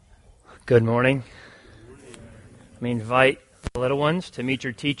Good morning. Let me invite the little ones to meet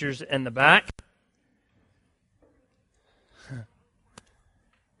your teachers in the back.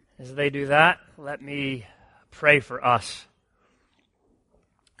 As they do that, let me pray for us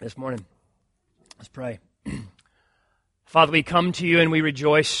this morning. Let's pray. Father, we come to you and we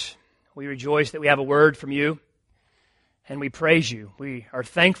rejoice. We rejoice that we have a word from you, and we praise you. We are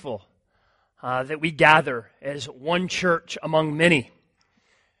thankful that we gather as one church among many.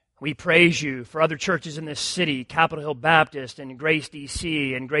 We praise you for other churches in this city, Capitol Hill Baptist and Grace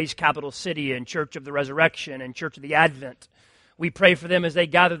DC and Grace Capital City and Church of the Resurrection and Church of the Advent. We pray for them as they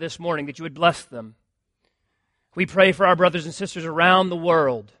gather this morning, that you would bless them. We pray for our brothers and sisters around the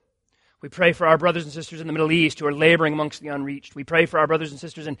world. We pray for our brothers and sisters in the Middle East who are laboring amongst the unreached. We pray for our brothers and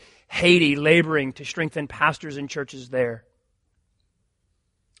sisters in Haiti, laboring to strengthen pastors and churches there.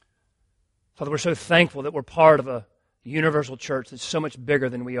 Father, we're so thankful that we're part of a universal church that's so much bigger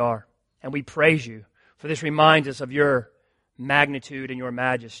than we are. And we praise you, for this reminds us of your magnitude and your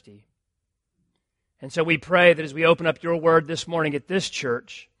majesty. And so we pray that as we open up your word this morning at this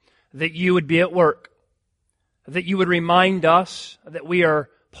church, that you would be at work, that you would remind us that we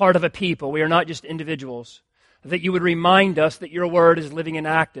are part of a people, we are not just individuals, that you would remind us that your word is living and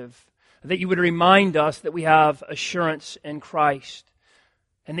active, that you would remind us that we have assurance in Christ,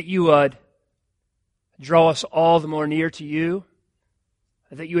 and that you would draw us all the more near to you,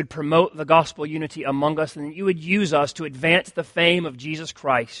 that you would promote the gospel unity among us, and that you would use us to advance the fame of Jesus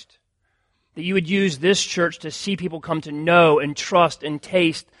Christ, that you would use this church to see people come to know and trust and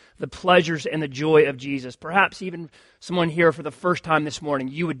taste the pleasures and the joy of Jesus. Perhaps even someone here for the first time this morning,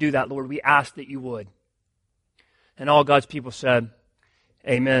 you would do that, Lord. We ask that you would. And all God's people said,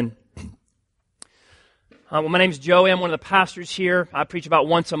 amen. Well, my name's Joey. I'm one of the pastors here. I preach about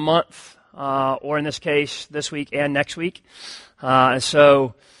once a month. Or in this case, this week and next week.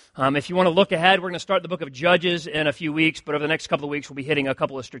 So if you want to look ahead, we're going to start the book of Judges in a few weeks, but over the next couple of weeks, we'll be hitting a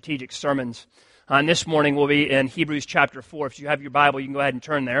couple of strategic sermons. And this morning, we'll be in Hebrews chapter 4. If you have your Bible, you can go ahead and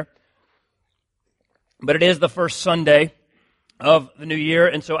turn there. But it is the first Sunday of the new year,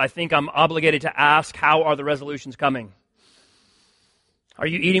 and so I think I'm obligated to ask, how are the resolutions coming? Are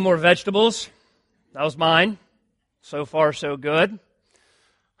you eating more vegetables? That was mine. So far, so good.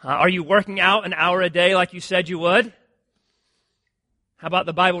 Are you working out an hour a day like you said you would? How about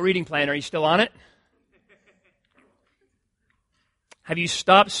the Bible reading plan? Are you still on it? Have you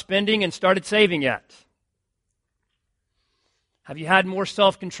stopped spending and started saving yet? Have you had more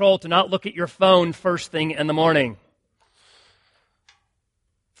self-control to not look at your phone first thing in the morning?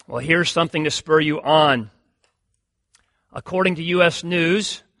 Well, here's something to spur you on. According to U.S.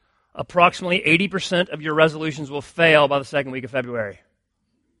 News, approximately 80% of your resolutions will fail by the second week of February.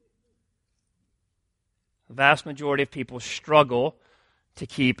 The vast majority of people struggle to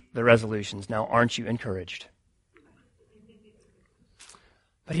keep the resolutions. Now, aren't you encouraged?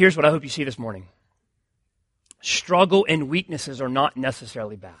 But here's what I hope you see this morning. Struggle and weaknesses are not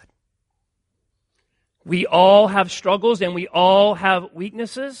necessarily bad. We all have struggles and we all have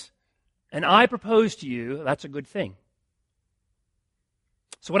weaknesses, and I propose to you that's a good thing.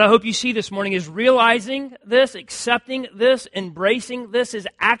 So what I hope you see this morning is realizing this, accepting this, embracing this is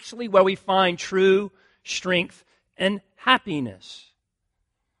actually where we find true strength and happiness.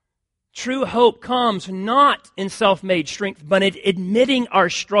 True hope comes not in self-made strength, but in admitting our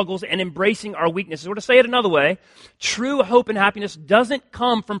struggles and embracing our weaknesses. Or to say it another way, true hope and happiness doesn't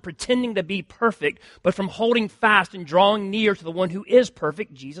come from pretending to be perfect, but from holding fast and drawing near to the one who is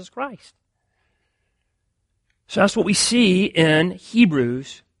perfect, Jesus Christ. So that's what we see in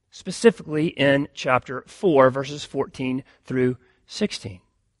Hebrews, specifically in chapter 4, verses 14 through 16.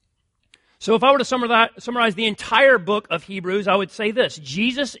 So if I were to summarize the entire book of Hebrews, I would say this: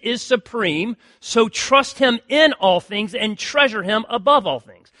 Jesus is supreme, so trust him in all things and treasure him above all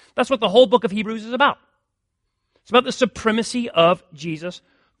things. That's what the whole book of Hebrews is about. It's about the supremacy of Jesus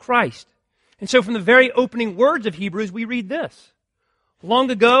Christ. And so from the very opening words of Hebrews, we read this: long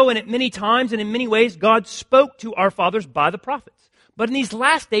ago and at many times and in many ways, God spoke to our fathers by the prophets. But in these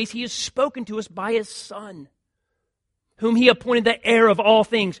last days, he has spoken to us by his Son, whom he appointed the heir of all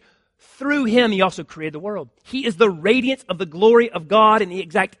things. Through him, he also created the world. He is the radiance of the glory of God and the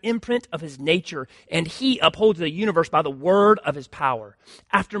exact imprint of his nature, and he upholds the universe by the word of his power.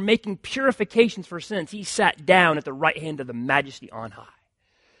 After making purifications for sins, he sat down at the right hand of the Majesty on high,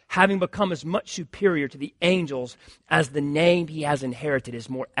 having become as much superior to the angels as the name he has inherited is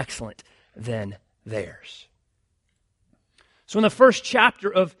more excellent than theirs. So in the first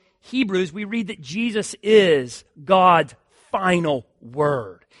chapter of Hebrews, we read that Jesus is God's final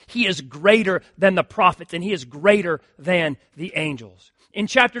word. He is greater than the prophets, and he is greater than the angels. In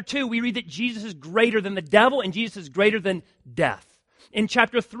chapter 2, we read that Jesus is greater than the devil and Jesus is greater than death. In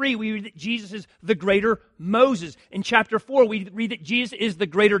chapter 3, we read that Jesus is the greater Moses. In chapter 4, we read that Jesus is the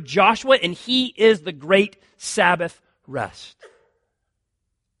greater Joshua and he is the great Sabbath rest.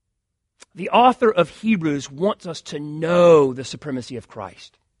 The author of Hebrews wants us to know the supremacy of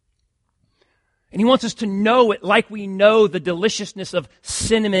Christ. And he wants us to know it like we know the deliciousness of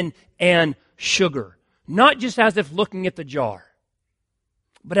cinnamon and sugar. Not just as if looking at the jar,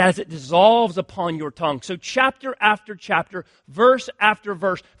 but as it dissolves upon your tongue. So chapter after chapter, verse after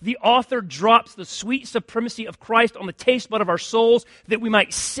verse, the author drops the sweet supremacy of Christ on the taste bud of our souls that we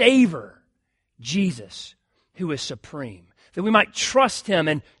might savor Jesus, who is supreme, that we might trust him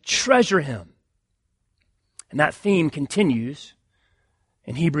and treasure him. And that theme continues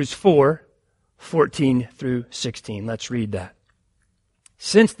in Hebrews 4:14 through 16. Let's read that.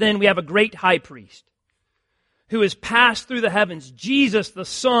 Since then we have a great high priest who has passed through the heavens, Jesus, the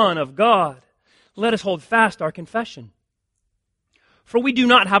Son of God. Let us hold fast our confession. For we do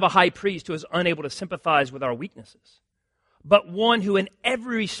not have a high priest who is unable to sympathize with our weaknesses, but one who in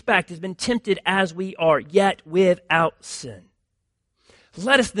every respect has been tempted as we are, yet without sin.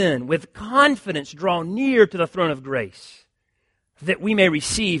 Let us then, with confidence, draw near to the throne of grace, that we may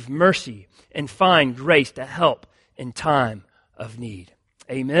receive mercy and find grace to help in time of need.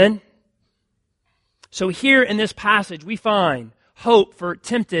 Amen. So here in this passage, we find hope for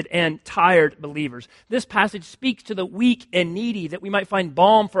tempted and tired believers. This passage speaks to the weak and needy that we might find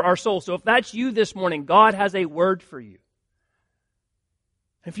balm for our souls. So if that's you this morning, God has a word for you.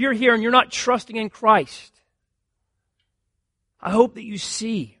 If you're here and you're not trusting in Christ, I hope that you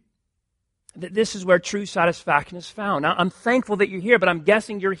see that this is where true satisfaction is found. Now, I'm thankful that you're here, but I'm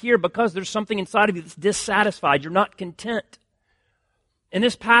guessing you're here because there's something inside of you that's dissatisfied. You're not content. And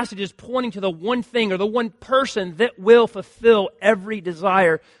this passage is pointing to the one thing or the one person that will fulfill every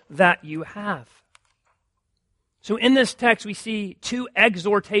desire that you have. So in this text, we see two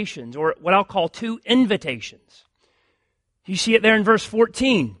exhortations, or what I'll call two invitations. You see it there in verse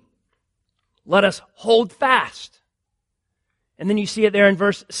 14. Let us hold fast. And then you see it there in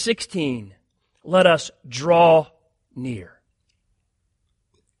verse 16. Let us draw near.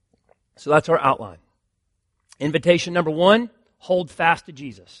 So that's our outline. Invitation number 1. Hold fast to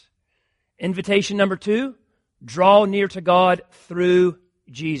Jesus. Invitation number 2, draw near to God through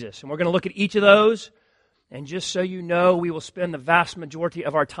Jesus. And we're going to look at each of those. And just so you know, we will spend the vast majority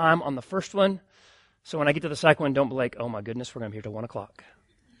of our time on the first one. So when I get to the second one, don't be like, oh my goodness, we're going to be here till 1 o'clock.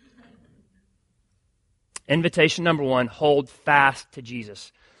 Invitation number 1, hold fast to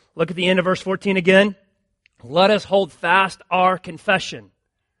Jesus. Look at the end of verse 14 again. Let us hold fast our confession.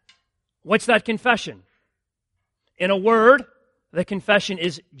 What's that confession? In a word, the confession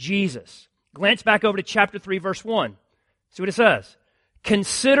is Jesus. Glance back over to chapter 3, verse 1. See what it says.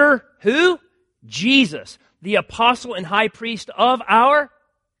 Consider who? Jesus, the apostle and high priest of our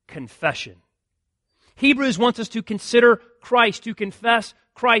confession. Hebrews wants us to consider Christ, to confess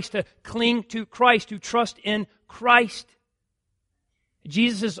Christ, to cling to Christ, to trust in Christ.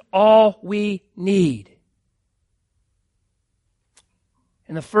 Jesus is all we need.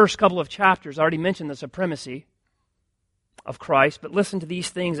 In the first couple of chapters, I already mentioned the supremacy of Christ, but listen to these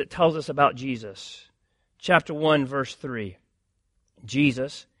things it tells us about Jesus. Chapter 1, verse 3.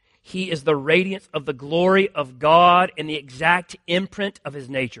 Jesus, he is the radiance of the glory of God and the exact imprint of his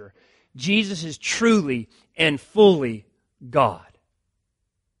nature. Jesus is truly and fully God.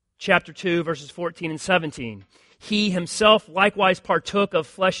 Chapter 2, verses 14 and 17. He himself likewise partook of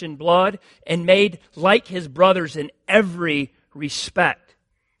flesh and blood and made like his brothers in every respect.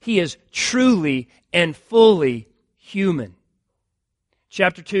 He is truly and fully human.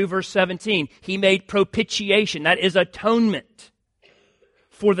 Chapter 2, verse 17. He made propitiation, that is atonement,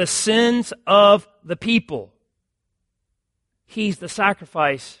 for the sins of the people. He's the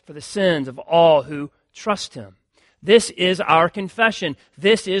sacrifice for the sins of all who trust him. This is our confession.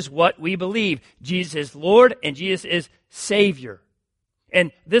 This is what we believe. Jesus is Lord and Jesus is Savior.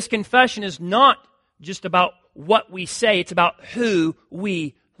 And this confession is not just about what we say, it's about who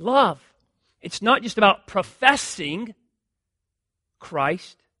we love. It's not just about professing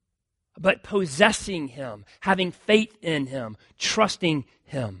Christ, but possessing him, having faith in him, trusting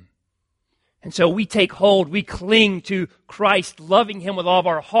him. And so we take hold, we cling to Christ, loving him with all of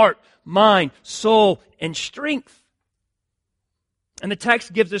our heart, mind, soul, and strength. And the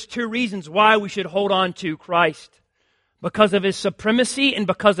text gives us two reasons why we should hold on to Christ. Because of his supremacy and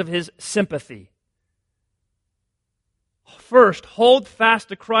because of his sympathy. First, hold fast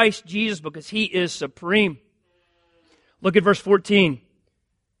to Christ Jesus because he is supreme. Look at verse 14.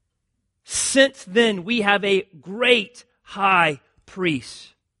 Since then we have a great high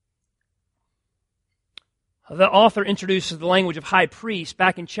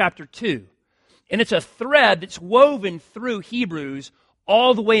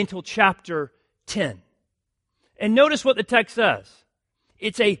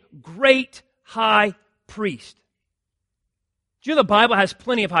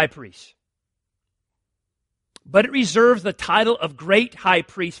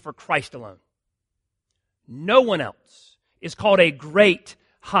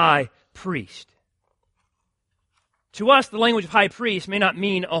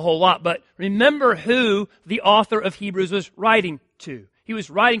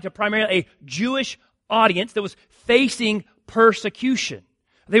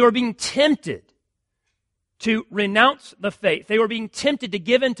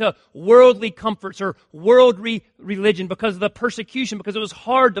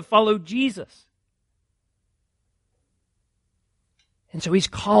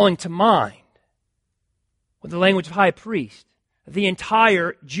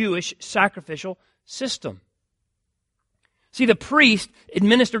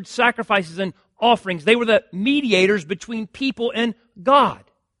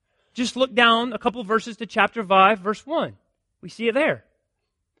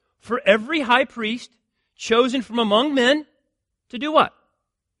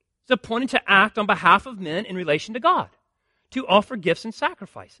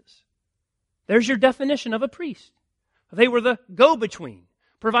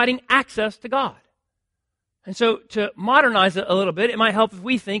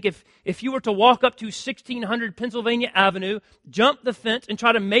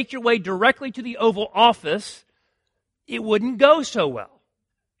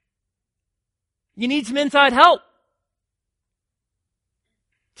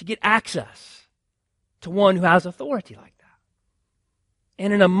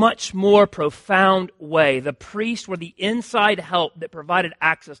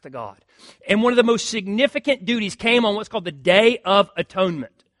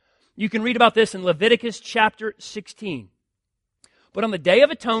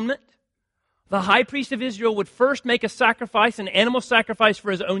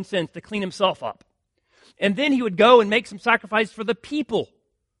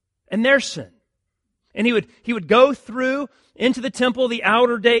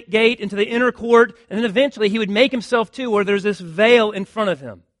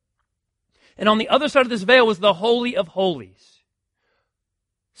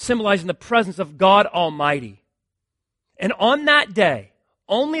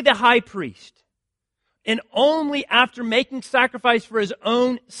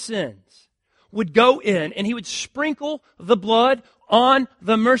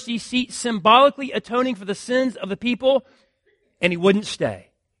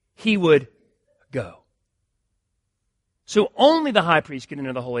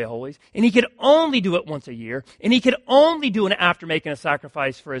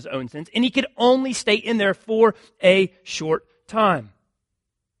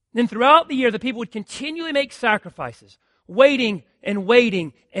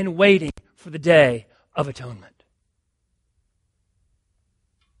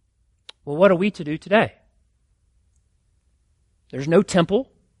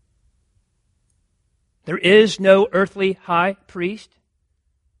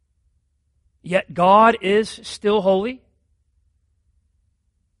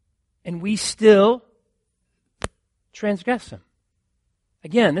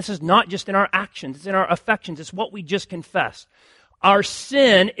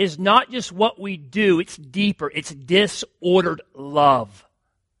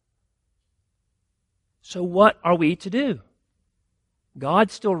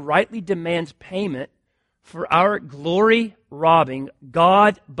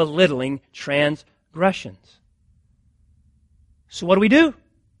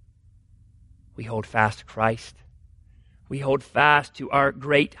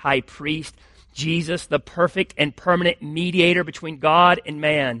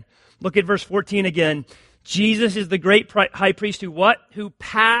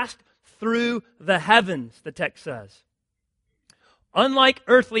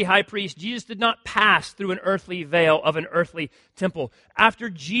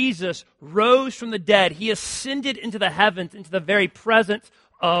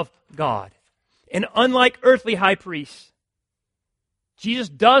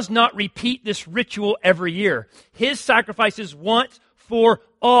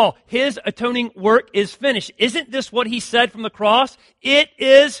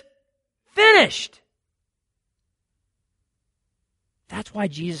That's why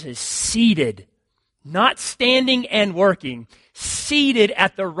Jesus is seated, not standing and working, seated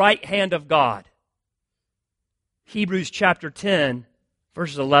at the right hand of God. Hebrews chapter 10,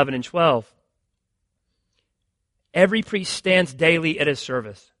 verses 11 and 12. Every priest stands daily at his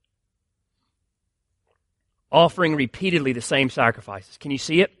service, offering repeatedly the same sacrifices. Can you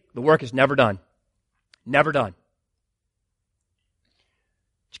see it? The work is never done. Never done.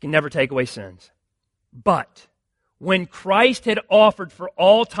 You can never take away sins. But when Christ had offered for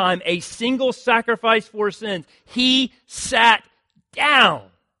all time a single sacrifice for sins, he sat down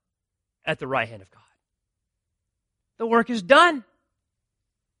at the right hand of God. The work is done.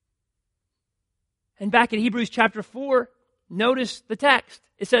 And back in Hebrews chapter 4, notice the text.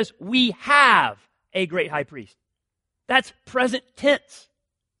 It says, we have a great high priest. That's present tense.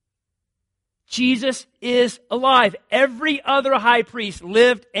 Jesus is alive. Every other high priest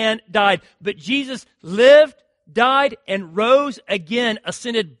lived and died. But Jesus lived, died, and rose again,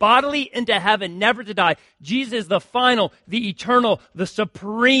 ascended bodily into heaven, never to die. Jesus is the final, the eternal, the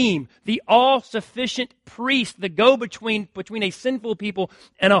supreme, the all-sufficient priest, the go-between between a sinful people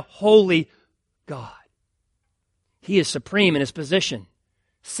and a holy God. He is supreme in his position,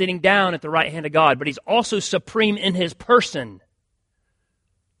 sitting down at the right hand of God, but he's also supreme in his person.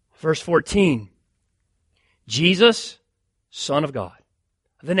 Verse 14, Jesus, Son of God.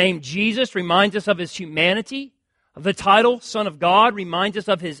 The name Jesus reminds us of his humanity. The title, Son of God, reminds us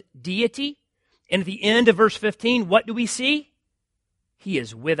of his deity. And at the end of verse 15, what do we see? He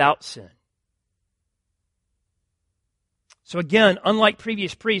is without sin. So again, unlike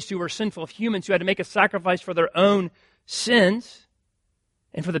previous priests who were sinful humans who had to make a sacrifice for their own sins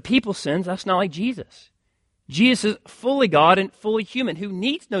and for the people's sins, that's not like Jesus. Jesus is fully God and fully human who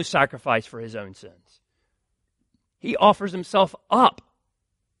needs no sacrifice for his own sins. He offers himself up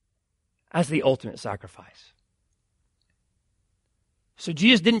as the ultimate sacrifice. So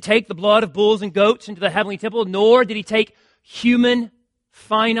Jesus didn't take the blood of bulls and goats into the heavenly temple, nor did he take human,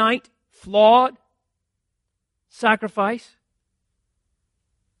 finite, flawed sacrifice.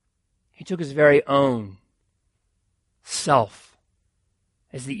 He took his very own self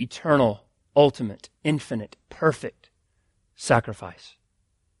as the eternal, ultimate, infinite, perfect sacrifice.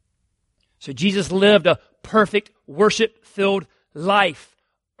 So Jesus lived a perfect, worship-filled life,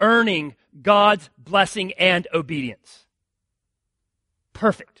 earning God's blessing and obedience.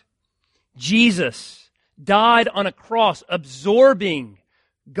 Perfect. Jesus died on a cross, absorbing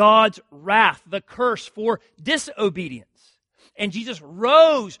God's wrath, the curse for disobedience. And Jesus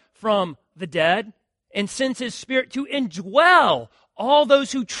rose from the dead and sends his Spirit to indwell all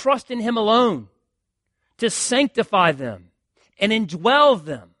those who trust in him alone, to sanctify them and indwell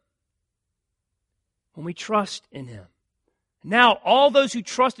them when we trust in him. Now, all those who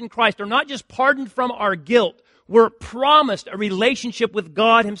trust in Christ are not just pardoned from our guilt, we're promised a relationship with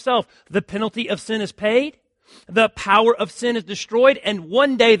God himself. The penalty of sin is paid, the power of sin is destroyed, and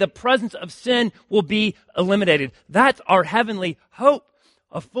one day the presence of sin will be eliminated. That's our heavenly hope.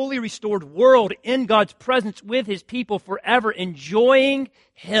 A fully restored world in God's presence with his people forever, enjoying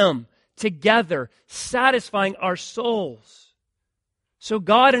him together, satisfying our souls. So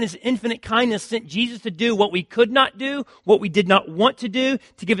God in his infinite kindness sent Jesus to do what we could not do, what we did not want to do,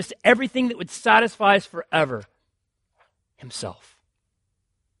 to give us everything that would satisfy us forever, himself.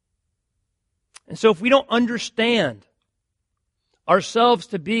 And so if we don't understand ourselves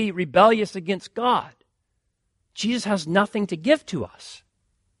to be rebellious against God, Jesus has nothing to give to us.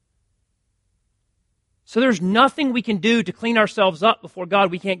 So there's nothing we can do to clean ourselves up before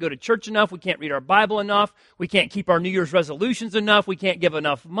God. We can't go to church enough. We can't read our Bible enough. We can't keep our New Year's resolutions enough. We can't give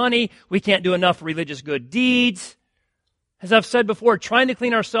enough money. We can't do enough religious good deeds. As I've said before, trying to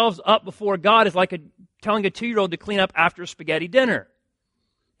clean ourselves up before God is like telling a 2-year-old to clean up after a spaghetti dinner.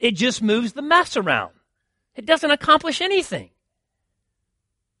 It just moves the mess around. It doesn't accomplish anything.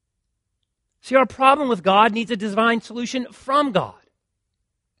 See, our problem with God needs a divine solution from God.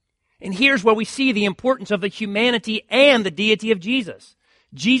 And here's where we see the importance of the humanity and the deity of Jesus.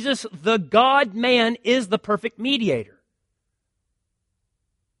 Jesus, the God-man, is the perfect mediator.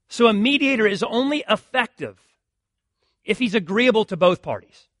 So a mediator is only effective if he's agreeable to both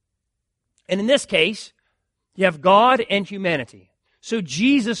parties. And in this case, you have God and humanity. So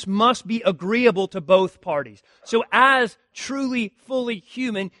Jesus must be agreeable to both parties. So as truly, fully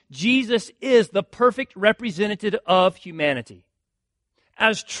human, Jesus is the perfect representative of humanity.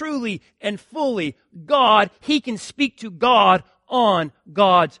 As truly and fully God, he can speak to God on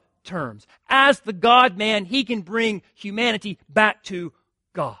God's terms. As the God-man, he can bring humanity back to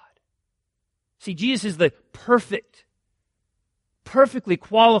God. See, Jesus is the perfect perfectly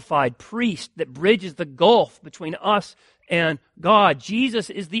qualified priest that bridges the gulf between us and God. Jesus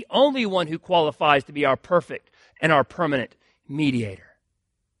is the only one who qualifies to be our perfect and our permanent mediator,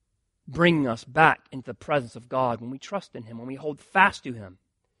 bringing us back into the presence of God when we trust in Him, when we hold fast to Him.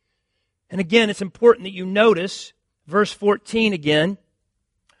 And again, it's important that you notice verse 14 again,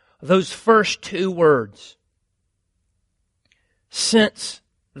 those first two words. Since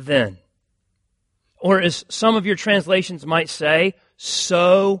then. Or as some of your translations might say,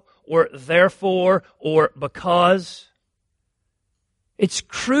 so, or therefore, or because. It's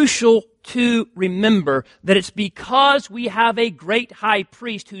crucial to remember that it's because we have a great high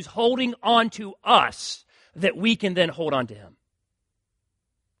priest who's holding on to us that we can then hold on to Him.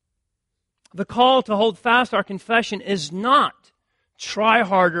 The call to hold fast our confession is not try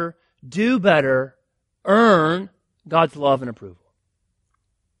harder, do better, earn God's love and approval.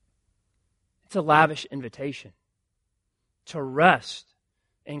 It's a lavish invitation to rest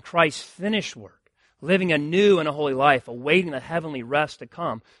in Christ's finished work, living a new and a holy life, awaiting the heavenly rest to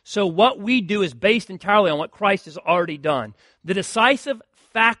come. So what we do is based entirely on what Christ has already done. The decisive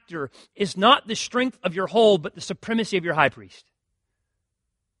factor is not the strength of your hold, but the supremacy of your high priest.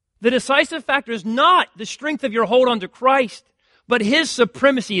 The decisive factor is not the strength of your hold onto Christ, but His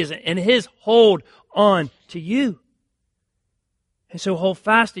supremacy is and His hold on to you. And so hold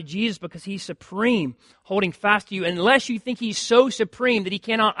fast to Jesus because He's supreme, holding fast to you. Unless you think He's so supreme that He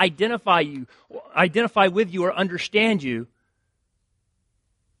cannot identify with you or understand you.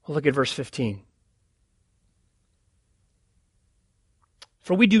 Well, look at verse 15.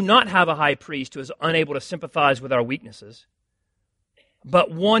 For we do not have a high priest who is unable to sympathize with our weaknesses,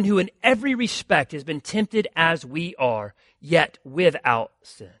 but one who in every respect has been tempted as we are, yet without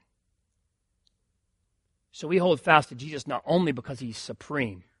sin. So we hold fast to Jesus not only because He's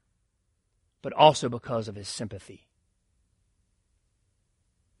supreme, but also because of His sympathy.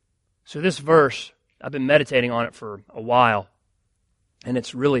 So this verse, I've been meditating on it for a while, and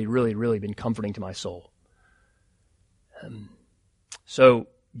it's really, really, really been comforting to my soul. So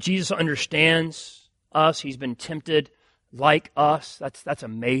Jesus understands us. He's been tempted like us. That's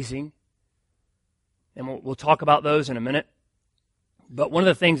amazing. And we'll talk about those in a minute. But one of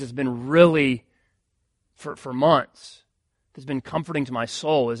the things that's been really, for months, that's been comforting to my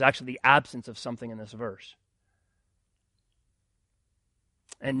soul is actually the absence of something in this verse.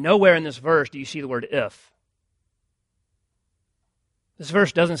 And nowhere in this verse do you see the word if. This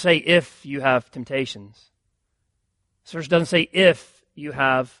verse doesn't say if you have temptations. This verse doesn't say if you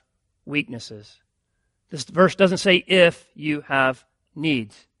have weaknesses. This verse doesn't say if you have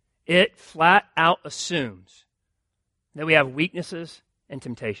needs. It flat out assumes that we have weaknesses and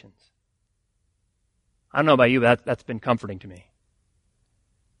temptations. I don't know about you, but that's been comforting to me.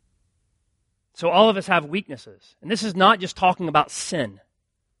 So all of us have weaknesses. And this is not just talking about sin.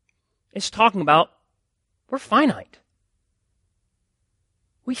 It's talking about we're finite.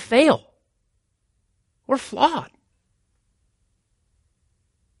 We fail. We're flawed.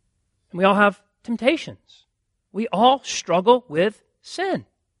 And we all have temptations. We all struggle with sin.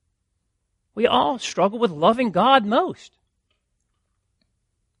 We all struggle with loving God most.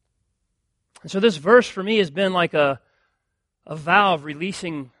 And so this verse for me has been like a valve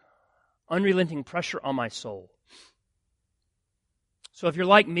releasing unrelenting pressure on my soul. So if you're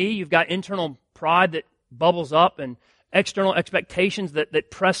like me, you've got internal pride that bubbles up and external expectations that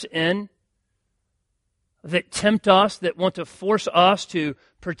press in, that tempt us, that want to force us to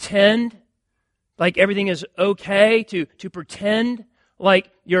pretend like everything is okay, to pretend like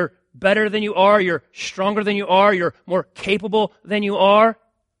you're better than you are, you're stronger than you are, you're more capable than you are.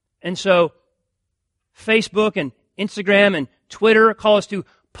 And so Facebook and Instagram and Twitter call us to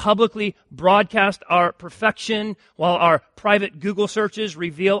publicly broadcast our perfection while our private Google searches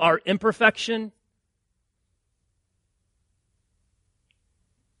reveal our imperfection.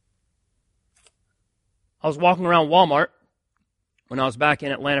 I was walking around Walmart when I was back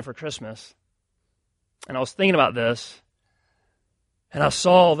in Atlanta for Christmas, and I was thinking about this, and I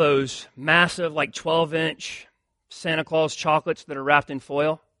saw those massive, like 12-inch Santa Claus chocolates that are wrapped in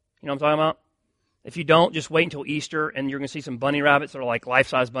foil. You know what I'm talking about? If you don't, just wait until Easter, and you're going to see some bunny rabbits that are like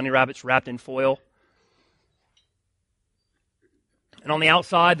life-size bunny rabbits wrapped in foil. And on the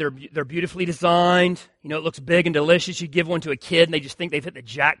outside, they're beautifully designed. You know, it looks big and delicious. You give one to a kid, and they just think they've hit the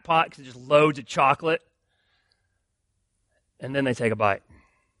jackpot because it's just loads of chocolate. And then they take a bite.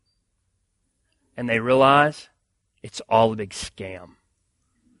 And they realize it's all a big scam.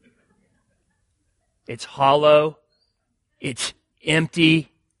 It's hollow. It's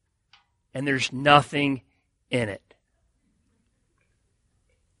empty. And there's nothing in it.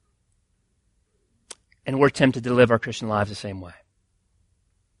 And we're tempted to live our Christian lives the same way.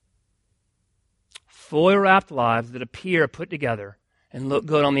 foil-wrapped lives that appear put together and look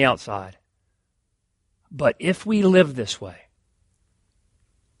good on the outside. But if we live this way,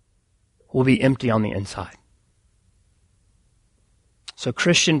 we'll be empty on the inside. So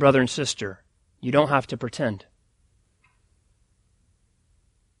Christian brother and sister, you don't have to pretend.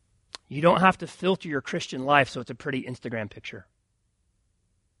 You don't have to filter your Christian life so it's a pretty Instagram picture.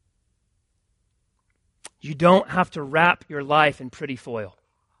 You don't have to wrap your life in pretty foil.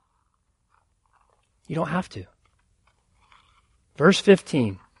 You don't have to. Verse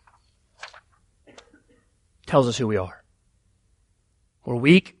 15 tells us who we are. We're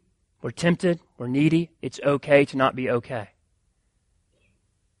weak, we're tempted, we're needy. It's okay to not be okay.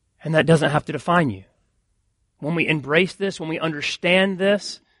 And that doesn't have to define you. When we embrace this, when we understand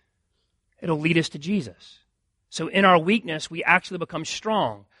this, it'll lead us to Jesus. So in our weakness, we actually become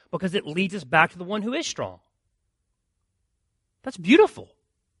strong because it leads us back to the one who is strong. That's beautiful.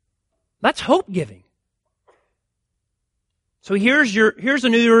 That's hope-giving. So here's a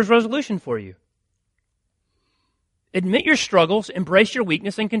New Year's resolution for you. Admit your struggles, embrace your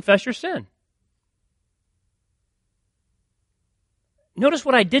weakness, and confess your sin. Notice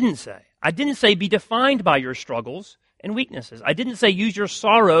what I didn't say. I didn't say be defined by your struggles and weaknesses. I didn't say use your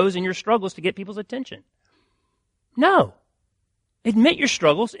sorrows and your struggles to get people's attention. No. Admit your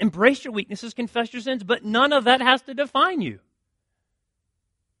struggles, embrace your weaknesses, confess your sins, but none of that has to define you.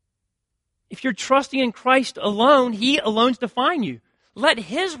 If you're trusting in Christ alone, He alone's define you. Let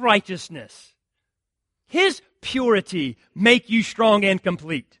His righteousness, His purity make you strong and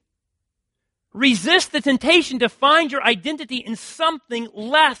complete. Resist the temptation to find your identity in something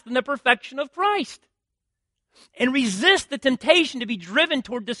less than the perfection of Christ. And resist the temptation to be driven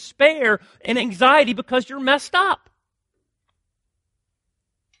toward despair and anxiety because you're messed up.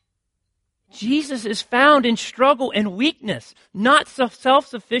 Jesus is found in struggle and weakness, not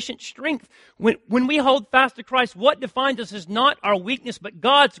self-sufficient strength. When we hold fast to Christ, what defines us is not our weakness, but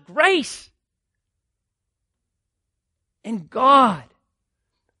God's grace. And God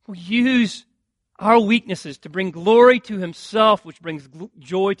will use our weaknesses to bring glory to Himself, which brings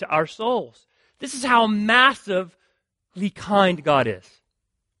joy to our souls. This is how massively kind God is.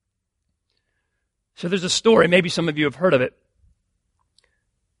 So there's a story, maybe some of you have heard of it.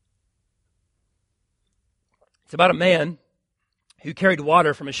 It's about a man who carried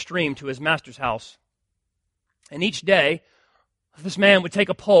water from a stream to his master's house. And each day, this man would take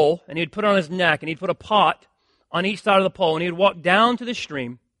a pole and he'd put it on his neck and he'd put a pot on each side of the pole and he'd walk down to the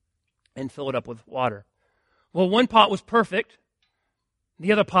stream and fill it up with water. Well, one pot was perfect.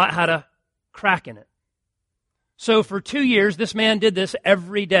 The other pot had a crack in it. So for 2 years, this man did this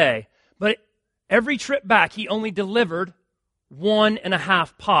every day. But every trip back, he only delivered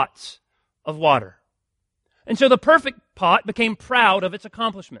 1.5 pots of water. And so the perfect pot became proud of its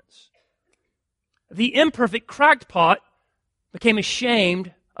accomplishments. The imperfect, cracked pot became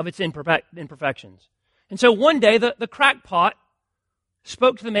ashamed of its imperfections. And so one day, the cracked pot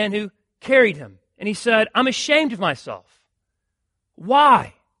spoke to the man who carried him. And he said, "I'm ashamed of myself."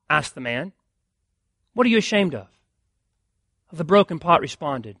 "Why?" asked the man. "What are you ashamed of?" The broken pot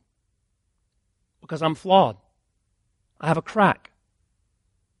responded, "Because I'm flawed. I have a crack.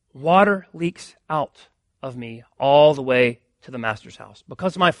 Water leaks out of me all the way to the master's house.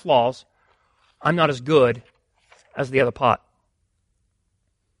 Because of my flaws, I'm not as good as the other pot."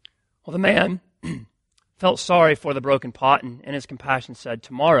 Well, the man felt sorry for the broken pot, and in his compassion said,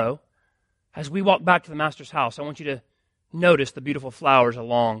 "Tomorrow, as we walk back to the master's house, I want you to notice the beautiful flowers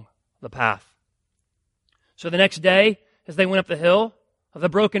along the path." So the next day, as they went up the hill, the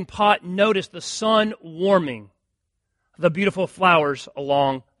broken pot noticed the sun warming the beautiful flowers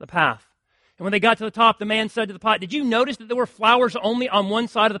along the path. And when they got to the top, the man said to the pot, "Did you notice that there were flowers only on one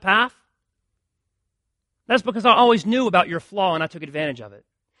side of the path?" "That's because I always knew about your flaw and I took advantage of it.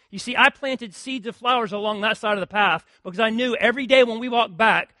 You see, I planted seeds of flowers along that side of the path because I knew every day when we walked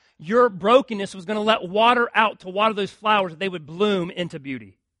back, your brokenness was going to let water out to water those flowers, that they would bloom into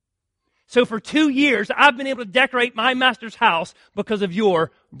beauty. So for 2 years, I've been able to decorate my master's house because of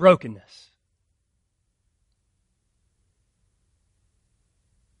your brokenness."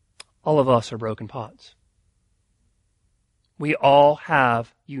 All of us are broken pots. We all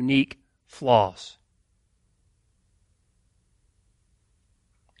have unique flaws.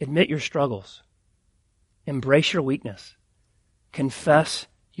 Admit your struggles. Embrace your weakness. Confess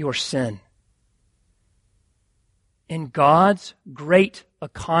your sin. In God's great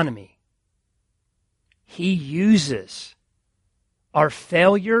economy, He uses our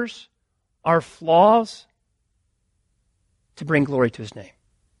failures, our flaws, to bring glory to His name.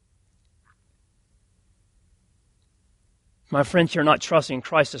 My friends, you're not trusting in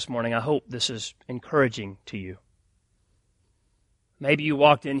Christ this morning. I hope this is encouraging to you. Maybe you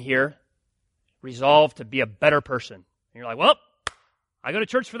walked in here resolved to be a better person. And you're like, well, I go to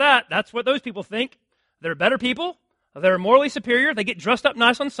church for that. That's what those people think. They're better people. They're morally superior. They get dressed up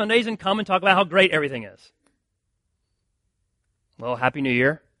nice on Sundays and come and talk about how great everything is. Well, Happy New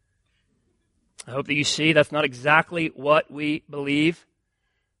Year. I hope that you see that's not exactly what we believe.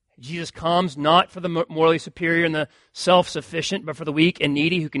 Jesus comes not for the morally superior and the self-sufficient, but for the weak and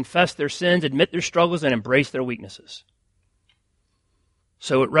needy who confess their sins, admit their struggles, and embrace their weaknesses.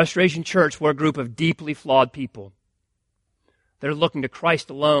 So at Restoration Church, we're a group of deeply flawed people. They're looking to Christ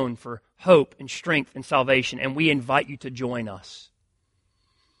alone for hope and strength and salvation, and we invite you to join us.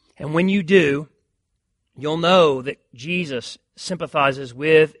 And when you do, you'll know that Jesus sympathizes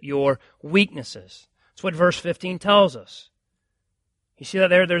with your weaknesses. That's what verse 15 tells us. You see that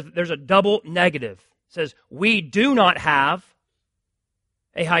there? There's a double negative. It says, we do not have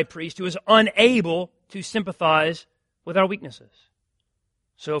a high priest who is unable to sympathize with our weaknesses.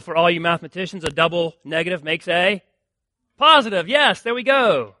 So for all you mathematicians, a double negative makes a positive. Yes, there we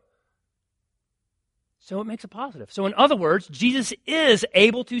go. So it makes a positive. So in other words, Jesus is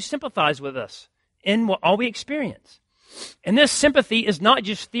able to sympathize with us in all we experience. And this sympathy is not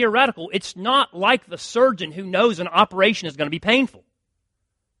just theoretical. It's not like the surgeon who knows an operation is going to be painful.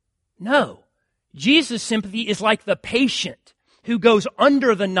 No. Jesus' sympathy is like the patient who goes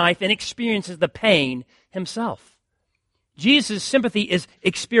under the knife and experiences the pain himself. Jesus' sympathy is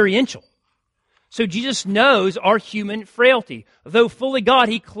experiential. So Jesus knows our human frailty. Though fully God,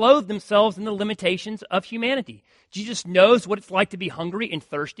 he clothed himself in the limitations of humanity. Jesus knows what it's like to be hungry and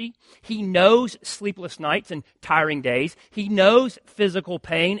thirsty. He knows sleepless nights and tiring days. He knows physical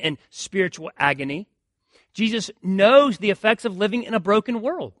pain and spiritual agony. Jesus knows the effects of living in a broken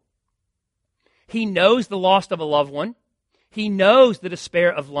world. He knows the loss of a loved one. He knows the despair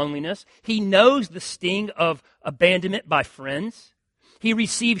of loneliness. He knows the sting of abandonment by friends. He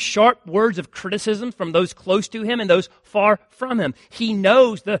receives sharp words of criticism from those close to him and those far from him. He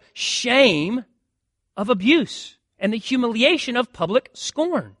knows the shame of abuse and the humiliation of public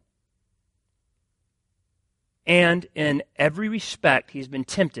scorn. And in every respect, he's been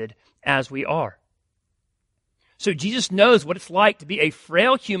tempted as we are. So Jesus knows what it's like to be a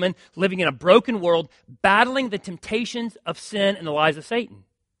frail human living in a broken world, battling the temptations of sin and the lies of Satan.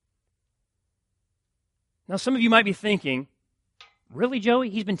 Now, some of you might be thinking, really, Joey?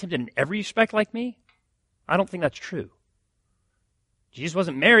 He's been tempted in every respect like me? I don't think that's true. Jesus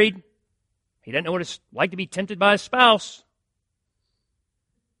wasn't married. He didn't know what it's like to be tempted by his spouse,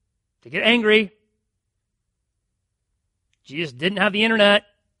 to get angry. Jesus didn't have the internet.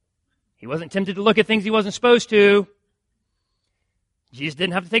 He wasn't tempted to look at things he wasn't supposed to. Jesus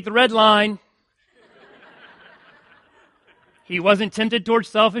didn't have to take the red line. He wasn't tempted towards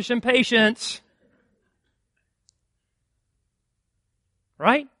selfish impatience.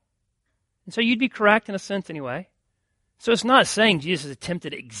 Right? And so you'd be correct in a sense anyway. So it's not saying Jesus is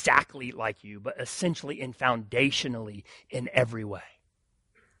tempted exactly like you, but essentially and foundationally in every way.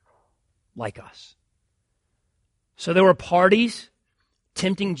 Like us. So there were parties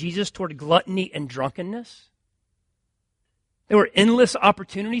tempting Jesus toward gluttony and drunkenness. There were endless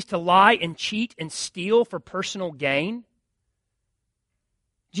opportunities to lie and cheat and steal for personal gain.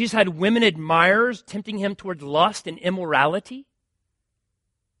 Jesus had women admirers tempting him toward lust and immorality.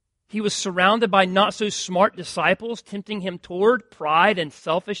 He was surrounded by not-so-smart disciples tempting him toward pride and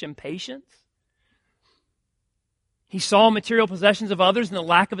selfish impatience. He saw material possessions of others and the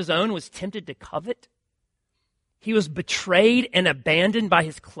lack of his own was tempted to covet. He was betrayed and abandoned by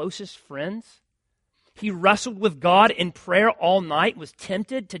his closest friends. He wrestled with God in prayer all night, was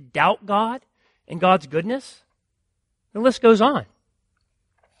tempted to doubt God and God's goodness. The list goes on.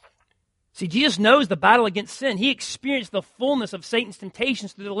 See, Jesus knows the battle against sin. He experienced the fullness of Satan's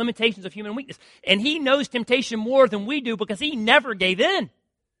temptations through the limitations of human weakness. And he knows temptation more than we do because he never gave in.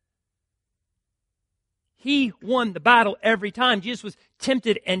 He won the battle every time. Jesus was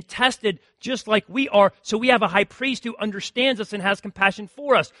tempted and tested just like we are. So we have a high priest who understands us and has compassion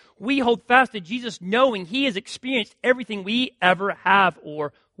for us. We hold fast to Jesus knowing he has experienced everything we ever have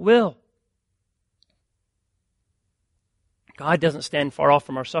or will. God doesn't stand far off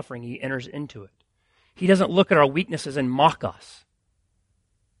from our suffering. He enters into it. He doesn't look at our weaknesses and mock us.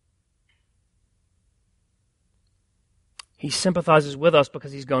 He sympathizes with us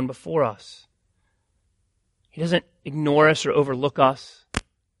because he's gone before us. He doesn't ignore us or overlook us.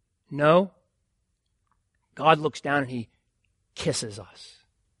 No. God looks down and he kisses us.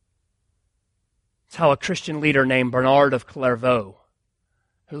 It's how a Christian leader named Bernard of Clairvaux,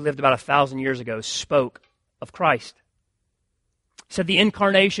 who lived about 1,000 years ago, spoke of Christ. said the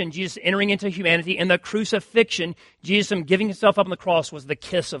incarnation, Jesus entering into humanity, and the crucifixion, Jesus giving himself up on the cross, was the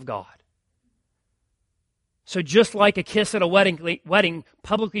kiss of God. So just like a kiss at a wedding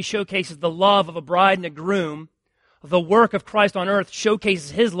publicly showcases the love of a bride and a groom, the work of Christ on earth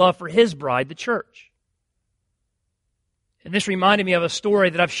showcases his love for his bride, the church. And this reminded me of a story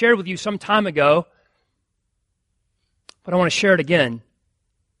that I've shared with you some time ago, but I want to share it again.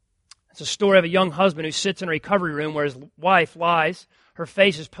 It's a story of a young husband who sits in a recovery room where his wife lies. Her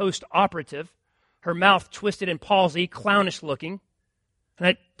face is post-operative, her mouth twisted in palsy, clownish looking. And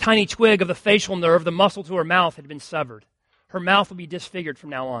that tiny twig of the facial nerve, the muscle to her mouth, had been severed. Her mouth will be disfigured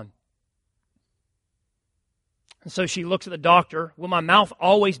from now on. And so she looks at the doctor. Will my mouth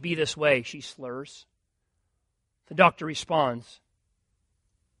always be this way? She slurs. The doctor responds,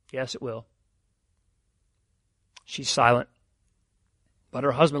 yes, it will. She's silent. But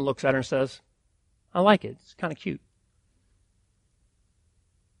her husband looks at her and says, I like it. It's kind of cute.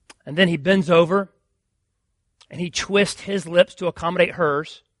 And then he bends over and he twists his lips to accommodate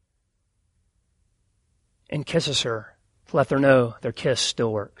hers and kisses her to let her know their kiss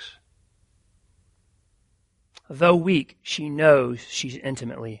still works. Though weak, she knows she's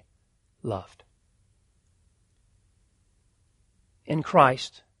intimately loved. In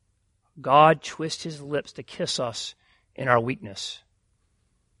Christ, God twists his lips to kiss us in our weakness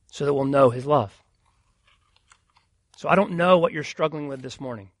so that we'll know his love. So I don't know what you're struggling with this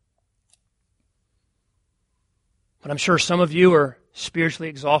morning. But I'm sure some of you are spiritually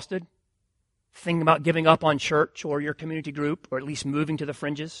exhausted, thinking about giving up on church or your community group, or at least moving to the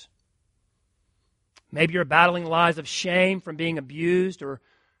fringes. Maybe you're battling lies of shame from being abused or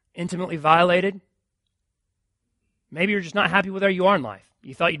intimately violated. Maybe you're just not happy with where you are in life.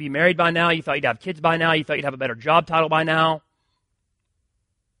 You thought you'd be married by now. You thought you'd have kids by now. You thought you'd have a better job title by now.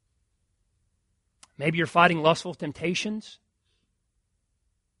 Maybe you're fighting lustful temptations,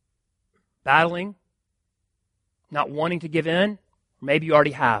 battling, not wanting to give in. Maybe you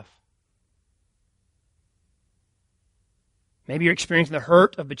already have. Maybe you're experiencing the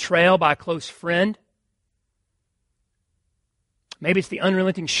hurt of betrayal by a close friend. Maybe it's the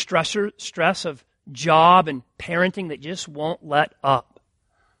unrelenting stress of job and parenting that just won't let up.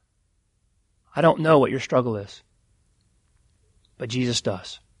 I don't know what your struggle is, but Jesus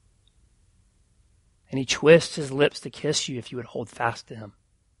does. And he twists his lips to kiss you if you would hold fast to him.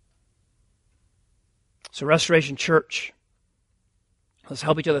 So Restoration Church, let's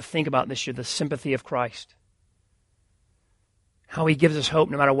help each other think about this year, the sympathy of Christ. How he gives us hope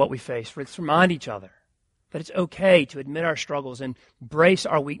no matter what we face. Let's remind each other that it's okay to admit our struggles and embrace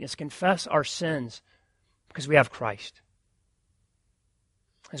our weakness, confess our sins, because we have Christ.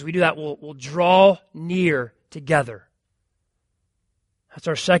 As we do that, we'll draw near together. That's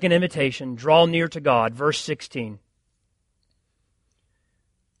our second invitation, draw near to God. Verse 16.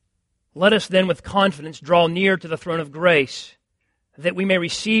 Let us then with confidence draw near to the throne of grace, that we may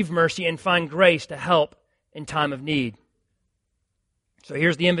receive mercy and find grace to help in time of need. So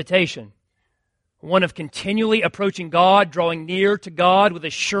here's the invitation. One of continually approaching God, drawing near to God with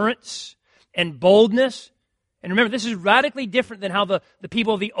assurance and boldness. And remember, this is radically different than how the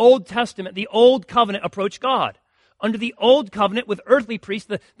people of the Old Testament, the Old Covenant, approached God. Under the Old Covenant with earthly priests,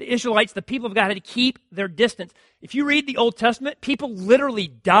 the Israelites, the people of God, had to keep their distance. If you read the Old Testament, people literally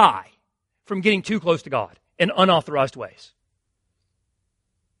die from getting too close to God in unauthorized ways.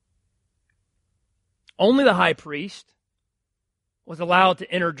 Only the high priest was allowed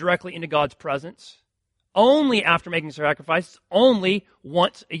to enter directly into God's presence, only after making sacrifices, only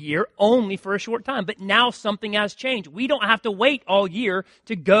once a year, only for a short time. But now something has changed. We don't have to wait all year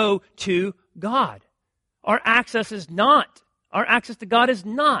to go to God. Our access to God is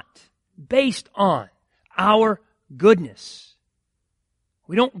not based on our goodness.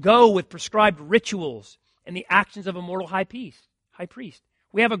 We don't go with prescribed rituals and the actions of a mortal high priest.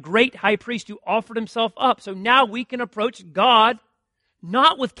 We have a great high priest who offered himself up. So now we can approach God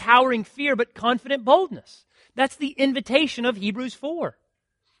not with cowering fear, but confident boldness. That's the invitation of Hebrews 4.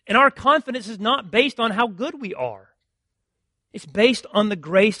 And our confidence is not based on how good we are. It's based on the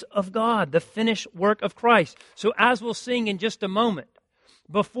grace of God, the finished work of Christ. So as we'll sing in just a moment,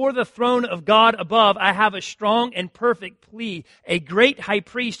 before the throne of God above, I have a strong and perfect plea, a great high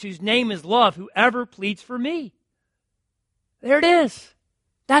priest whose name is love, whoever pleads for me. There it is.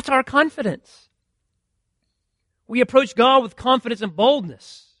 That's our confidence. We approach God with confidence and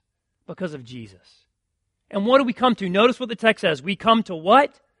boldness because of Jesus. And what do we come to? Notice what the text says. We come to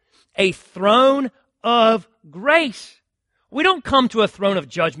what? A throne of grace. We don't come to a throne of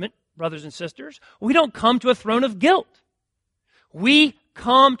judgment, brothers and sisters. We don't come to a throne of guilt. We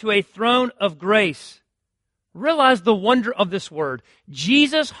come to a throne of grace, Realize the wonder of this word.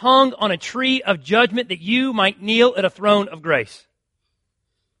 Jesus hung on a tree of judgment that you might kneel at a throne of grace.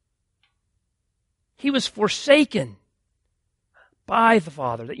 He was forsaken by the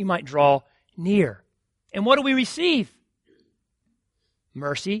Father that you might draw near. And what do we receive?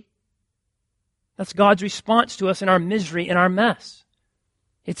 Mercy. That's God's response to us in our misery, in our mess.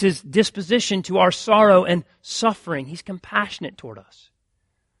 It's His disposition to our sorrow and suffering. He's compassionate toward us.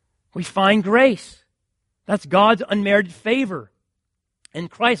 We find grace. That's God's unmerited favor. In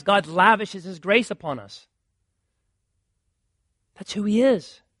Christ, God lavishes His grace upon us. That's who He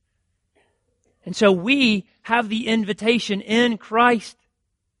is. And so we have the invitation in Christ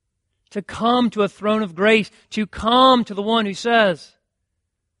to come to a throne of grace, to come to the one who says,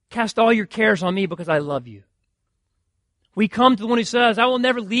 cast all your cares on me because I love you. We come to the one who says, I will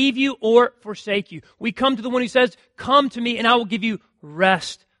never leave you or forsake you. We come to the one who says, come to me and I will give you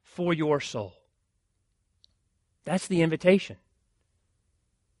rest for your soul. That's the invitation.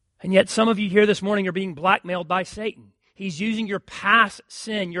 And yet some of you here this morning are being blackmailed by Satan. He's using your past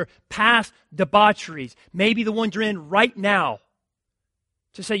sin, your past debaucheries, maybe the ones you're in right now,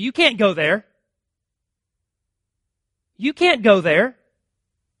 to say, you can't go there. You can't go there.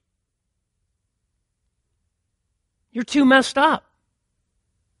 You're too messed up.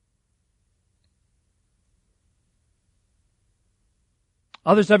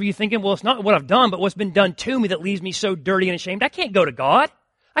 Others of you thinking, well, it's not what I've done, but what's been done to me that leaves me so dirty and ashamed. I can't go to God.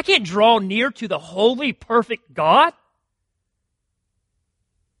 I can't draw near to the holy, perfect God.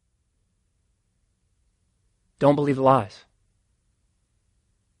 Don't believe the lies.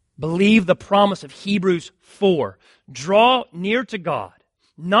 Believe the promise of Hebrews 4. Draw near to God,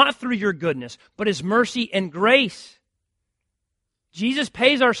 not through your goodness, but His mercy and grace. Jesus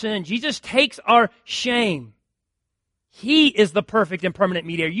pays our sin. Jesus takes our shame. He is the perfect and permanent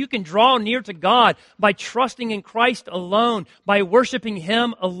mediator. You can draw near to God by trusting in Christ alone, by worshiping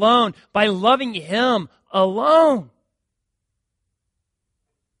Him alone, by loving Him alone.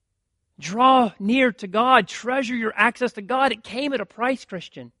 Draw near to God. Treasure your access to God. It came at a price,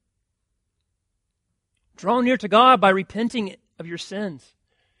 Christian. Draw near to God by repenting of your sins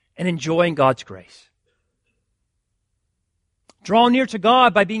and enjoying God's grace. Draw near to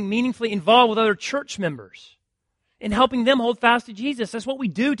God by being meaningfully involved with other church members and helping them hold fast to Jesus. That's what we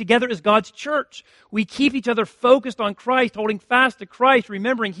do together as God's church. We keep each other focused on Christ, holding fast to Christ,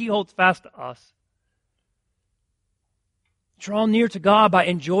 remembering He holds fast to us. Draw near to God by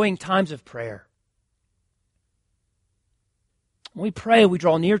enjoying times of prayer. When we pray, we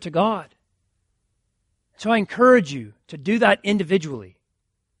draw near to God. So I encourage you to do that individually.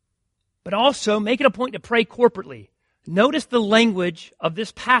 But also make it a point to pray corporately. Notice the language of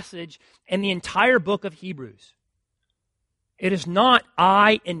this passage and the entire book of Hebrews. It is not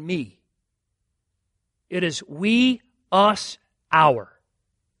I and me. It is we, us, our.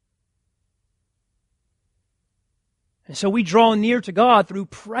 And so we draw near to God through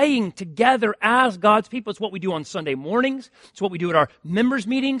praying together as God's people. It's what we do on Sunday mornings. It's what we do at our members'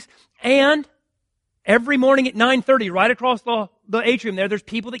 meetings. And every morning at 9:30, right across the atrium there's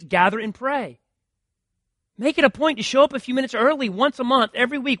people that gather and pray. Make it a point to show up a few minutes early, once a month,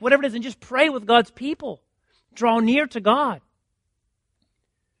 every week, whatever it is, and just pray with God's people. Draw near to God.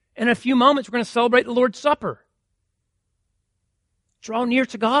 In a few moments, we're going to celebrate the Lord's Supper. Draw near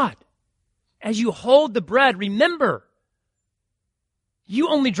to God. As you hold the bread, remember, you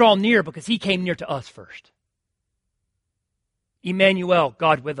only draw near because He came near to us first. Emmanuel,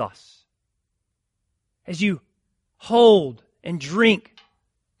 God with us. As you hold and drink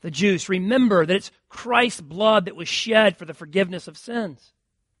the juice, remember that it's Christ's blood that was shed for the forgiveness of sins.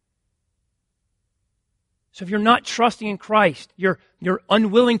 So if you're not trusting in Christ, you're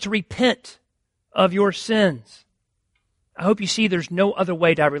unwilling to repent of your sins, I hope you see there's no other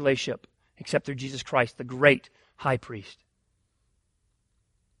way to have a relationship except through Jesus Christ, the great high priest.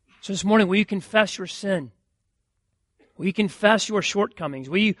 So this morning, will you confess your sin? Will you confess your shortcomings?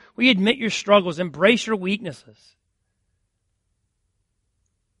 Will you admit your struggles, embrace your weaknesses?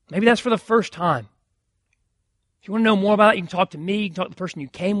 Maybe that's for the first time. If you want to know more about it, you can talk to me, you can talk to the person you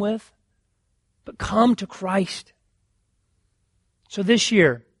came with. But come to Christ. So this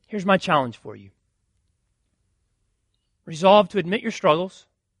year, here's my challenge for you. Resolve to admit your struggles,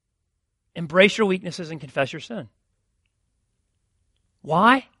 embrace your weaknesses, and confess your sin.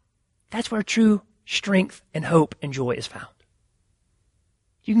 Why? That's where true strength and hope and joy is found.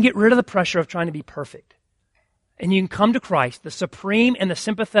 You can get rid of the pressure of trying to be perfect. And you can come to Christ, the supreme and the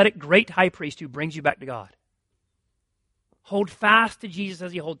sympathetic great high priest who brings you back to God. Hold fast to Jesus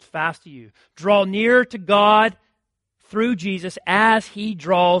as He holds fast to you. Draw near to God through Jesus as He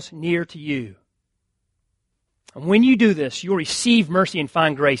draws near to you. And when you do this, you'll receive mercy and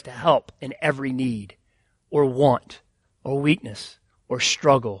find grace to help in every need or want or weakness or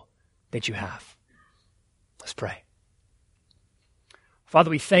struggle that you have. Let's pray. Father,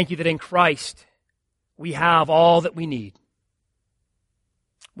 we thank you that in Christ we have all that we need.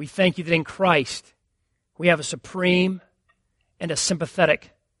 We thank you that in Christ we have a supreme and a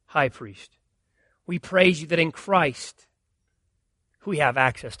sympathetic high priest. We praise you that in Christ we have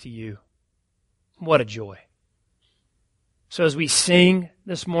access to you. What a joy. So as we sing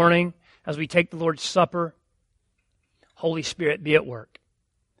this morning, as we take the Lord's Supper, Holy Spirit, be at work.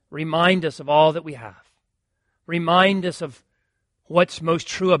 Remind us of all that we have. Remind us of what's most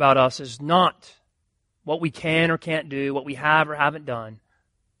true about us is not what we can or can't do, what we have or haven't done,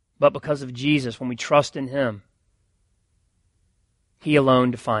 but because of Jesus, when we trust in Him, He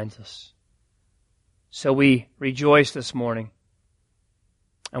alone defines us. So we rejoice this morning,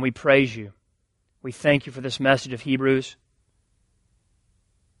 and we praise you. We thank you for this message of Hebrews.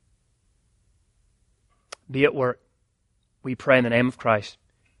 Be at work. We pray in the name of Christ.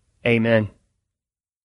 Amen.